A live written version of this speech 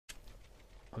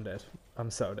I'm dead.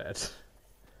 I'm so dead.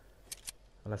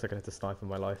 Unless I can hit the snipe in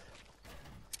my life.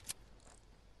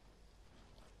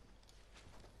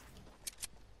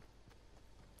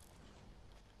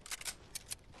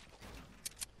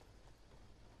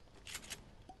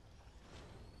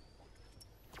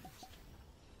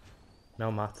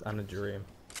 No maths and a dream.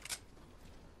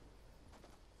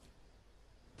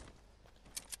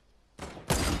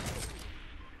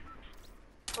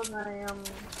 When I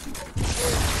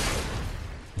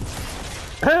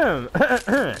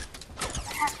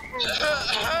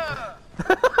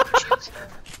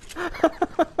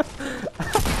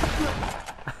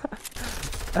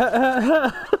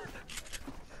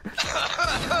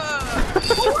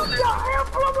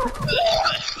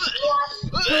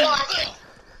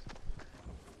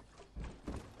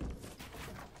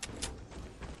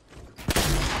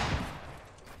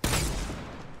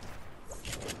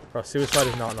Bro, suicide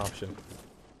is not an option.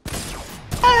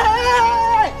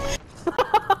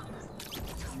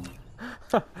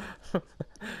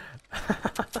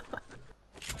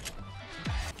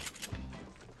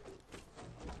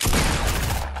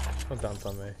 Don't dance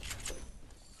on me.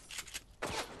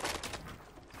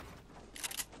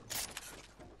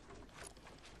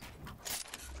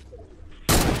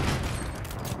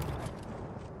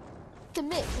 It's a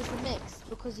mix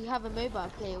because you have a mobile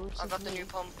player, which I is got the me. new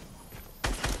pump.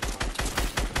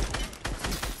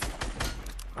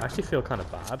 I actually feel kind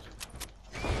of bad.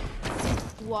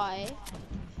 Why?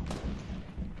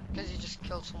 Because you just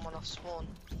killed someone off spawn.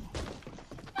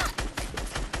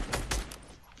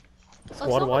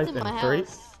 Squad wipe in my 3,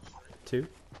 house. 2,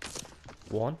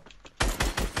 1.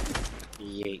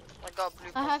 Yeet. I got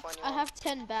blue pump on you. I have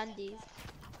 10 bandies.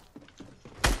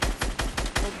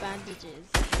 Or bandages.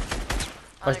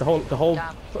 Guys, the whole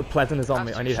pleasant is on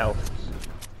me. I need help.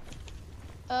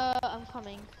 I'm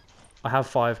coming. I have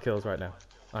 5 kills right now.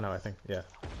 I know, I think, yeah.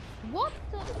 What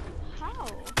the? How?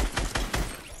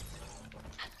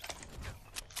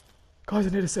 Guys, I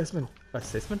need assessment.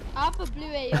 Assessment? I have a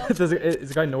blue AR. There's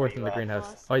a guy north in the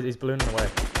greenhouse. Oh, he's ballooning away.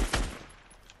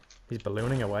 He's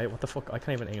ballooning away? What the fuck? I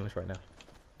can't even English right now.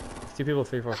 It's 2 people,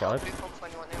 3, 4,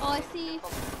 5. Oh,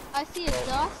 I see a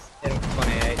dust.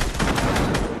 28.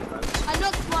 I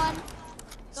knocked one.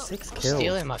 6 I'm kills.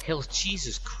 stealing my kills.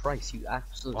 Jesus Christ, you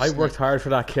absolute I worked hard for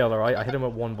that kill, alright? I hit him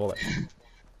with 1 bullet.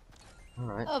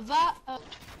 Alright.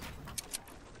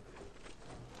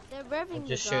 They're revving I'm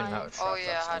just the shooting guy. out. Oh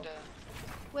yeah, I had a...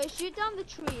 Wait, shoot down the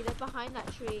tree. They're behind that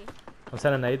tree. I'm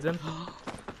sending nades in.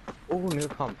 Oh, new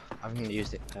pump. I haven't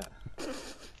used it yet.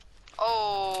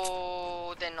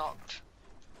 Oh, they knocked.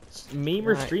 Meme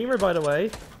or streamer, by the way.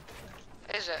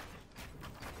 Is it?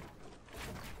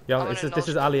 Yo, this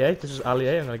is Ali A. This is Ali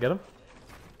A. I'm gonna get him.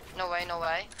 No way, no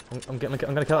way. I'm gonna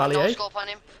kill Ali No A. scope on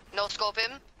him. No scope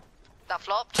him. That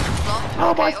flopped. Flopped.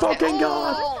 Oh Okay, my okay. fucking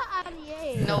god! Oh,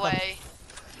 no way.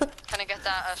 Can I get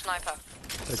that sniper?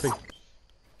 Okay.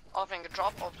 Opening a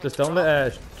drop. Opening Just a don't drop.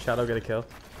 let Shadow get a kill.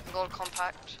 Gold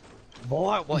compact.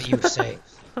 Boy, what you say?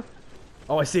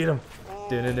 Oh, I see them. Ooh.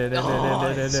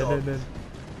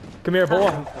 Come here,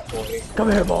 boy.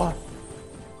 Come here, boy.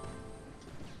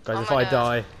 Guys, Oh if my I God.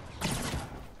 die,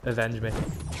 avenge me.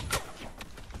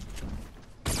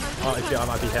 Oh shit, I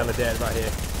might be hella dead right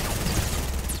here.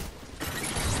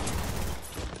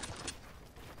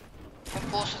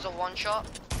 Enforcers a one shot.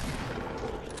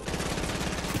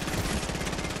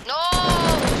 No!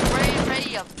 Ray,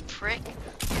 you prick.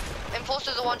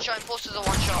 Enforcers a one shot. Enforcers a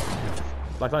one shot.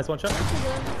 Black Knight's 1 shot.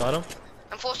 Got him.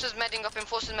 Enforcers medding up.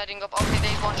 Enforcers medding up. Okay,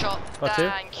 there's 1 shot. Got 2.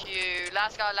 Thank you.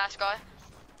 Last guy. Last guy.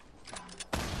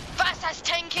 Vass has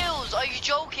 10 kills. Are you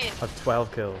joking? I have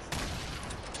 12 kills.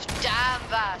 Damn,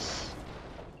 Vass.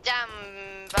 Damn,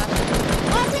 Vass.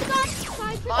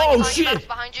 Oh, You, shit! Vass,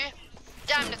 behind you.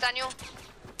 Damn, Nathaniel.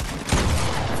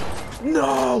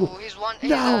 No! Oh, he's one.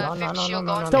 No! He's 50 shield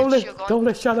gone. Don't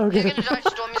let Shadow He's get gonna him. die to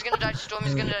storm. He's gonna die to storm.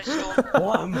 He's gonna die to storm.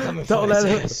 What? I'm coming Don't for let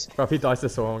him. this. Bro, if he dies to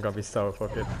storm, I'm gonna be so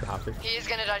fucking happy. He is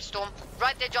gonna die to storm.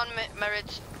 Right there, John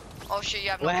Merritt. Oh shit, you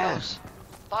have no Where? kills.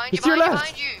 Behind He's you, to your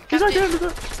behind you, left. behind you. He's right Captain.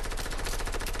 there.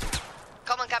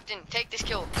 Come on, Captain. Take this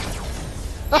kill.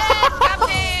 Yes,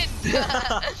 Captain!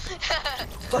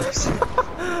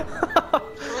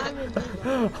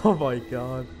 Oh my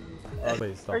god. Oh,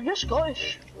 please stop. Are you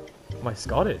Scottish? Am I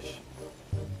Scottish?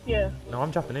 Yeah. No,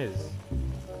 I'm Japanese.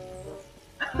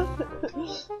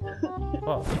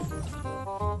 What?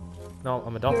 No,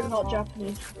 I'm adopted. You're not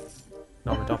Japanese.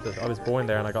 No, I'm adopted. I was born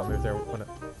there and I got moved there when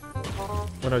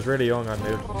I was really young. I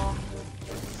moved.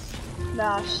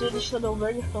 Nah, seriously, know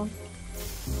where you're from.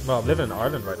 Well, I'm living in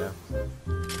Ireland right now.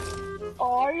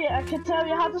 Oh, are you? I can tell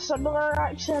you had a similar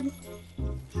accent.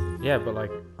 Yeah, but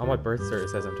like on my birth cert it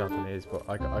says I'm Japanese, but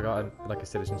I got like a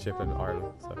citizenship in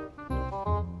Ireland. So.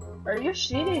 Are you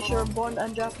Swedish or born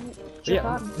in Japan?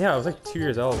 Yeah, I was like 2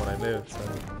 years old when I moved. So.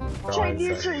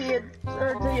 Chinese or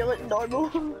do you look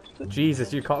normal?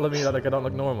 Jesus, you're calling me that like I don't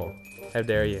look normal? How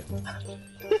dare you?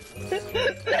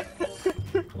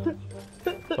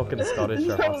 Fucking Scottish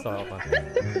are hostile,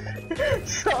 man.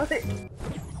 Sorry.